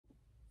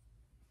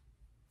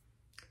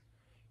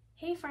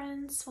Hey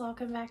friends,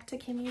 welcome back to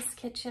Kimmy's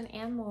Kitchen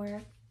and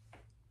More.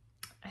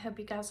 I hope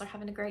you guys are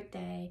having a great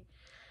day.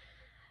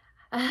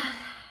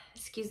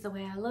 Excuse the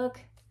way I look.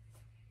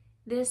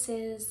 This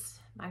is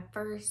my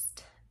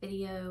first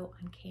video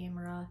on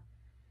camera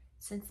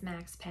since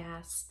Max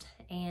passed,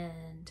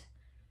 and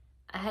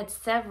I had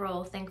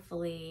several,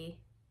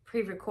 thankfully,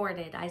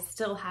 pre-recorded. I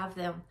still have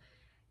them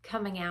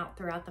coming out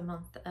throughout the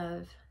month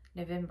of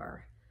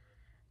November.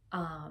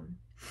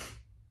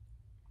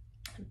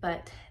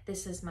 But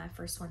this is my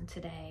first one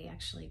today,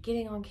 actually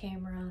getting on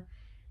camera,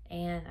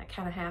 and I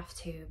kind of have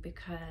to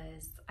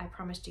because I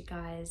promised you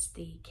guys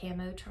the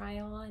Camo Try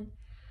On.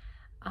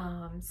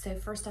 So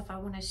first off, I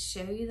want to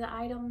show you the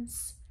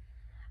items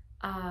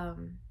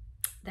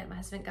that my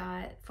husband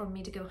got for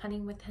me to go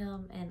hunting with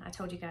him. And I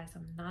told you guys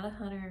I'm not a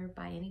hunter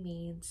by any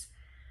means.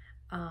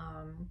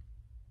 I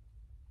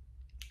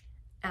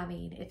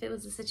mean, if it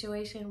was a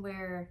situation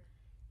where,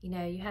 you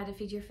know, you had to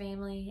feed your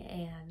family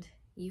and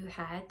you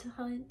had to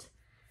hunt,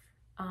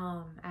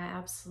 I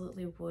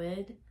absolutely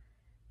would.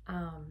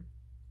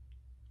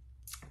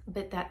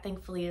 But that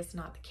thankfully is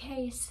not the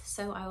case.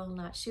 So I will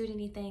not shoot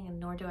anything, and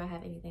nor do I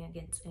have anything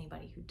against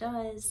anybody who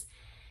does,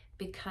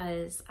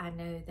 because I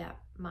know that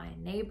my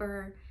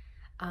neighbor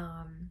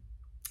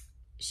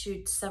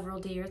shoots several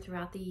deer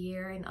throughout the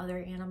year and other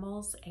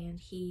animals, and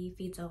he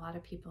feeds a lot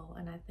of people,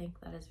 and I think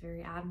that is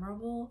very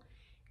admirable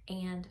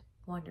and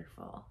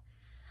wonderful.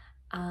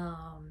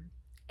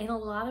 And a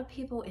lot of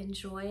people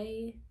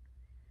enjoy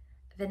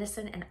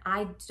venison and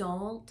I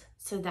don't,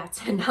 so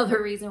that's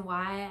another reason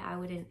why I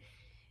wouldn't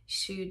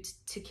shoot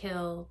to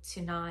kill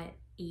to not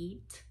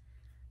eat,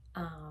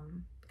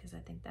 because I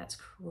think that's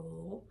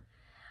cruel.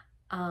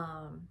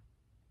 And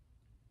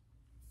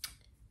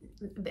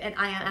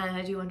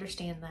I do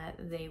understand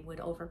that they would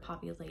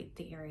overpopulate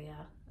the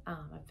area.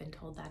 I've been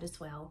told that as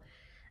well.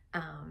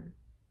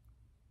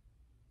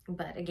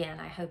 But again,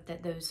 I hope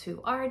that those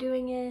who are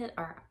doing it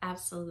are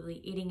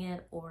absolutely eating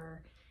it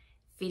or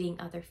feeding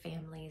other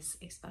families,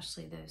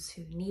 especially those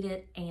who need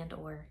it and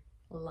or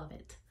love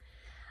it.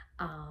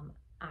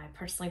 I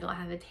personally don't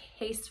have a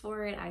taste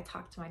for it. I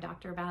talked to my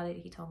doctor about it.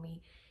 He told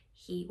me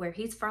where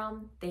he's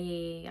from,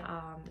 the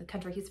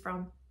country he's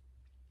from,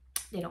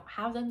 they don't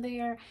have them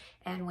there.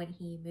 And when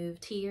he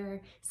moved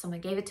here, someone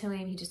gave it to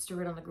him. He just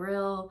threw it on the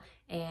grill,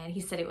 and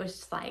he said it was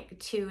just like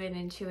chewing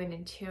and chewing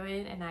and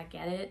chewing. And I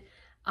get it.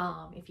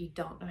 If you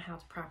don't know how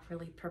to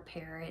properly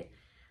prepare it,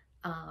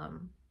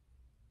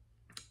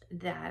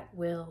 that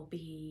will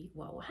be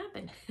what will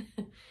happen.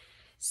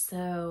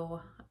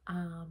 So,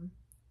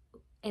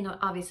 and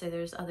obviously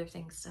there's other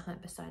things to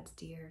hunt besides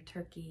deer,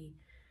 turkey,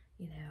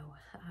 you know,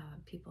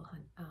 people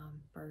hunt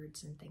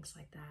birds and things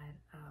like that.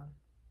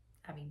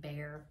 I mean,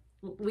 bear,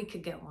 we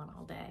could go on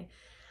all day.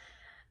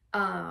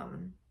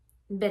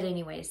 But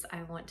anyways,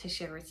 I want to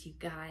share with you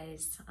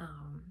guys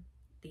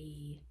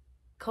the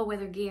cold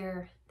weather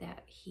gear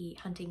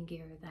hunting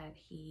gear that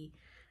he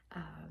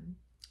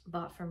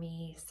bought for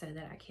me so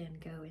that I can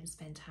go and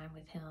spend time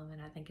with him.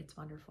 And I think it's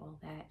wonderful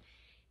that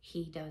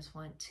he does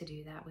want to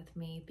do that with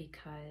me,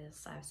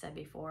 because I've said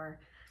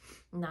before,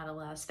 not a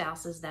lot of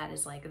spouses, that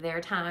is like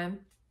their time.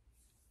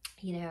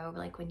 You know,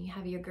 like when you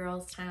have your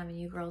girls' time and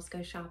you girls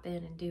go shopping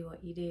and do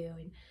what you do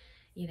and,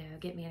 you know,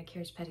 get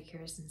manicures,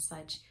 pedicures and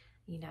such,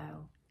 you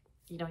know,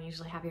 you don't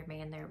usually have your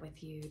man there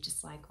with you,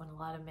 just like when a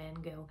lot of men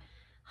go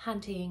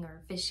hunting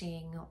or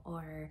fishing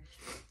or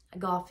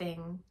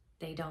golfing,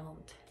 they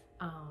don't.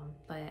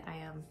 But I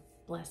am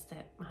blessed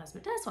that my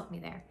husband does want me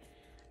there.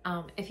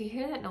 If you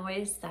hear that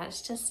noise,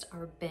 that's just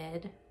our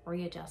bed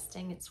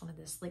readjusting. It's one of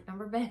the Sleep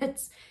Number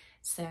beds.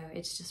 So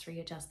it's just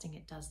readjusting.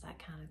 It does that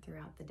kind of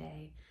throughout the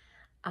day.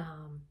 But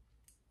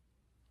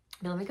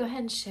let me go ahead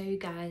and show you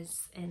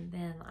guys, and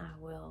then I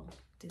will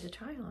do the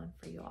try on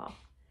for you all.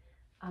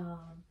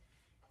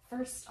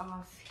 First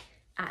off,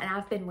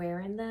 I've been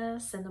wearing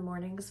this in the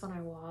mornings when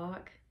I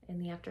walk, in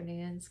the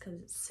afternoons, because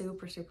it's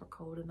super, super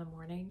cold in the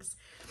mornings.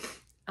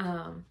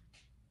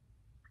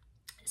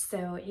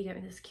 So he got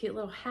me this cute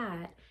little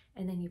hat,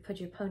 and then you put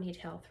your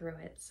ponytail through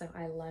it. So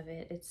I love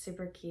it. It's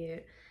super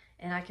cute,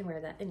 and I can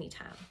wear that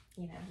anytime,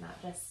 you know, not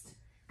just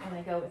when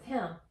I go with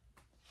him.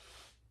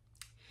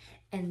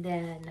 And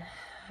then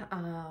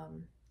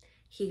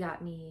he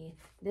got me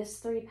this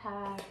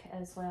 3-pack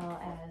as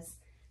well as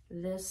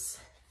this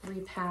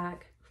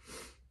 3-pack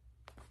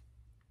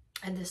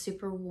and the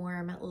super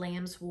warm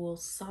lamb's wool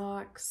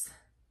socks.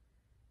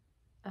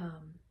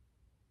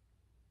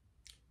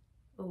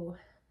 Oh,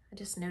 I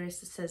just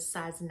noticed it says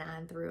size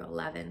 9 through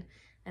 11,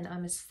 and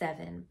I'm a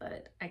 7,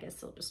 but I guess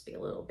it'll just be a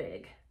little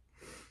big.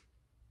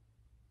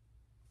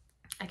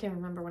 I can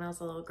remember when I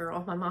was a little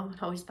girl, my mom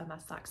would always buy my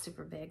socks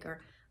super big,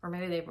 or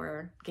maybe they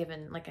were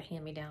given like a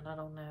hand-me-down, I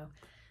don't know.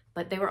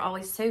 But they were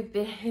always so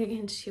big,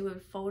 and she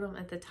would fold them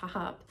at the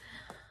top.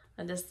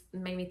 It just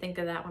made me think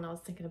of that when I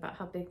was thinking about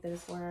how big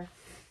those were.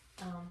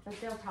 But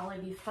they'll probably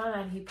be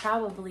fine. He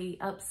probably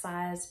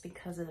upsized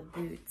because of the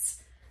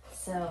boots.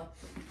 So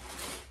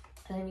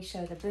let me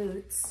show the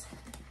boots.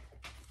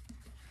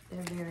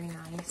 They're very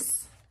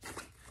nice.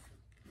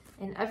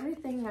 And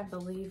everything I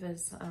believe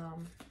is,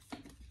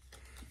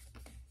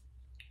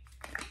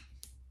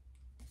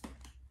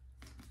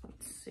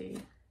 let's see.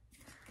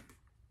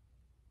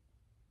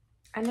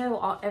 I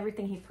know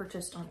everything he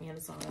purchased on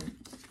Amazon.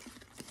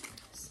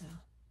 So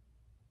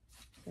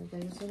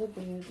those are the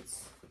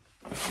boots.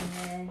 And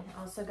then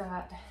I also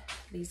got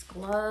these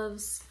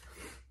gloves.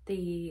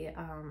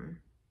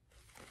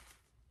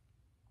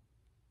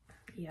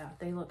 Yeah,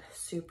 they look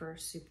super,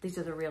 these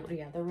are the real,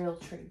 the Real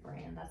Tree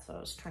brand. That's what I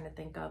was trying to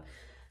think of.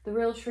 The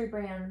Real Tree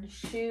brand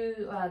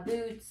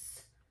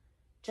boots,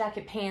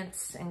 jacket,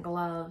 pants, and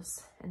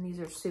gloves. And these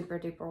are super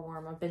duper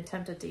warm. I've been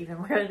tempted to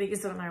even wear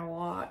these when I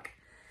walk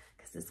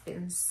because it's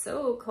been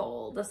so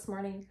cold this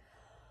morning.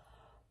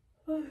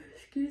 Oh,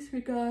 excuse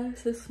me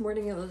guys. This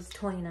morning it was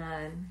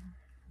 29.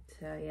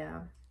 So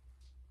yeah.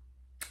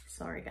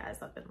 Sorry guys,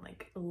 I've been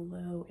like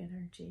low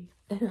energy.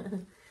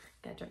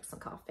 Gotta drink some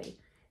coffee.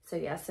 So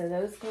yeah, so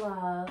those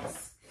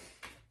gloves,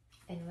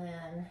 and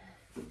then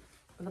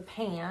the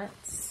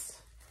pants,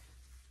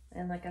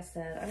 and like I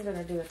said, I'm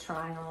gonna do a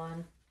try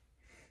on,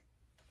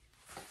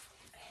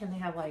 and they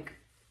have like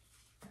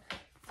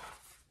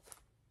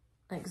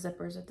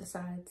zippers at the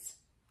sides,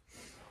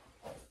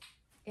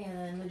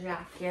 and the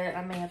jacket,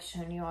 I may have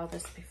shown you all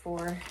this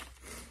before, and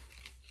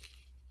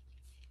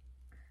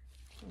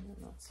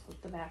that's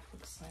what the back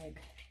looks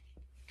like.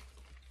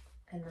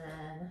 And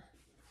then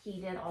he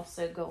did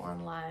also go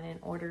online and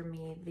order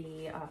me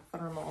the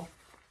thermal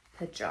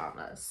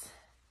pajamas,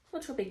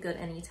 which will be good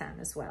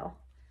anytime as well.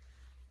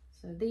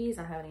 So these,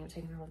 I haven't even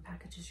taken out of the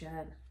packages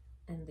yet,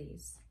 and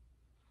these.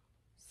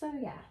 So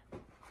yeah,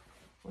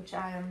 which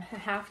I am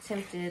half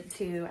tempted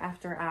to,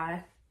 after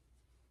I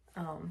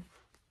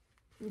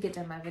get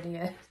done my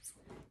videos,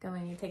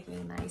 going and taking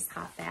a nice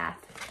hot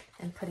bath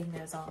and putting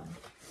those on.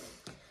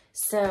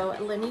 So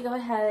let me go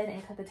ahead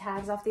and cut the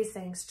tags off these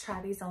things,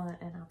 try these on,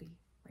 and I'll be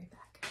right back.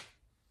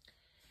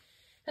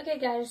 Okay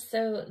guys,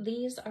 so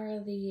these are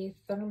the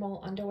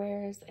thermal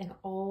underwears, and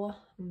oh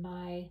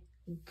my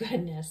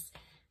goodness,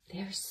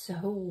 they're so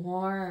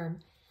warm.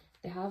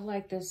 They have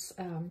like this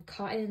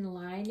cotton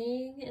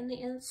lining in the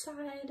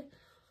inside.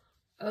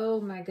 Oh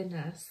my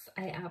goodness,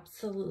 I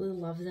absolutely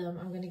love them.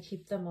 I'm going to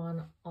keep them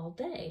on all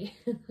day.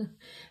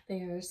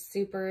 They are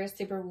super,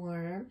 super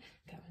warm.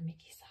 Got my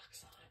Mickey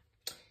socks on.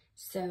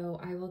 So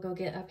I will go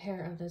get a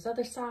pair of those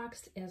other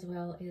socks as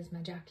well as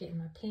my jacket and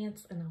my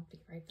pants, and I'll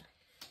be right back.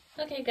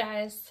 Okay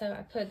guys, so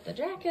I put the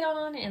jacket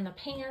on and the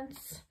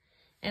pants,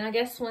 and I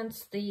guess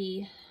once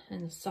the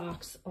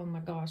socks, oh my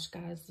gosh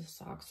guys, the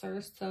socks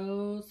are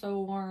so,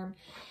 so warm.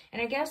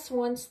 And I guess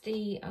once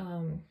the,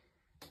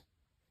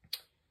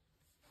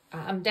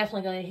 I'm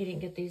definitely glad he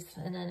didn't get these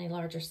in any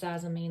larger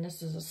size. I mean,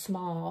 this is a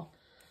small.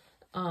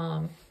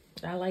 I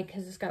like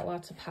because it's got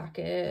lots of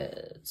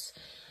pockets.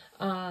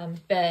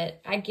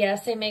 But I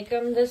guess they make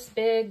them this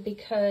big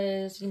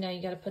because, you know,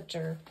 you got to put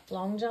your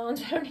long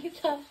johns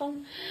underneath of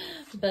them.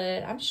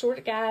 But I'm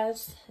short,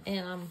 guys,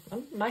 and I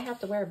might have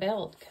to wear a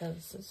belt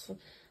because it's a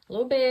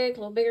little big, a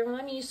little bigger than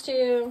I'm used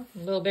to, a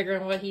little bigger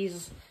than what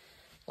he's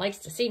likes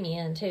to see me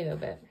in too.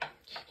 But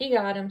he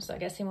got them, so I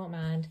guess he won't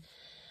mind.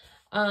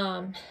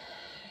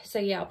 So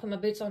yeah, I'll put my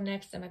boots on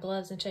next and my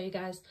gloves and show you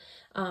guys.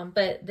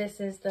 But this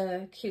is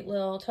the cute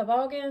little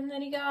toboggan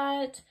that he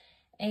got.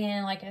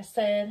 And like I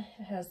said,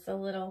 it has the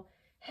little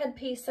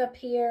headpiece up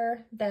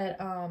here that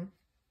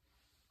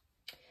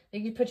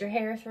you can put your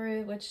hair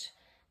through, which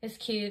is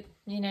cute.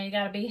 You know, you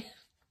gotta be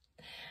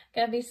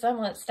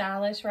somewhat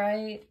stylish,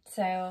 right?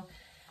 So,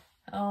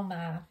 oh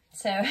my.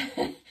 So,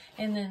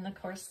 and then of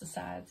course the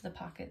sides,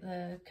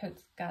 the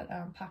coat's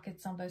got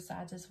pockets on both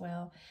sides as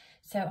well.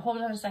 So hold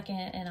on a second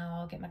and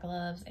I'll get my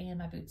gloves and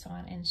my boots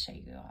on and show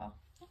you all.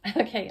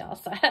 Okay, y'all,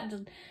 so I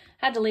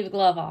had to leave a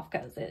glove off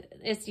because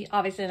it's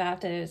obviously not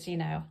those, you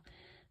know,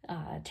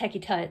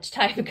 techie touch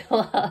type of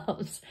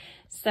gloves.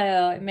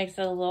 So it makes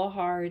it a little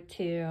hard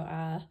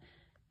to,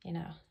 you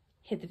know,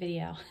 hit the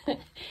video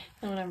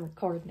when I'm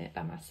recording it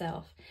by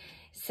myself.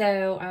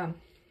 So,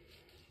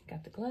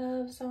 got the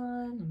gloves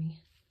on.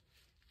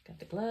 Got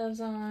the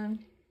gloves on.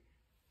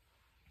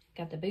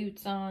 Got the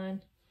boots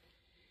on.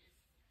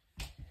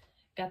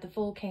 Got the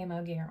full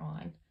camo gear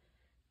on.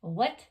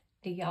 What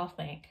do y'all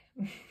think?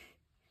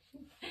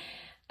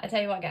 I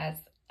tell you what, guys,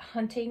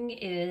 hunting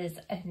is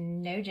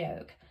no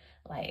joke.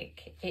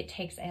 Like, it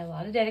takes a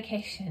lot of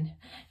dedication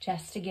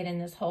just to get in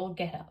this whole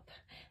getup.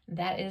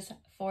 That is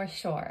for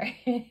sure.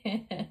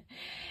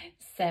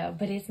 So,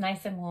 but it's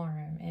nice and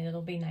warm, and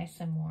it'll be nice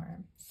and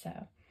warm. So,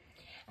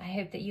 I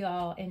hope that you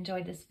all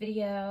enjoyed this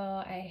video.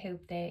 I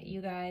hope that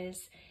you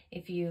guys,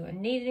 if you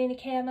needed any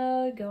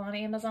camo, go on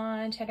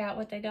Amazon, check out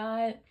what they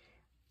got,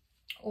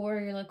 or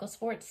your local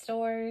sports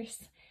stores.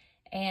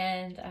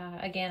 And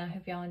again, I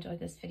hope y'all enjoyed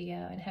this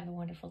video and have a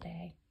wonderful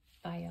day.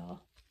 Bye, y'all.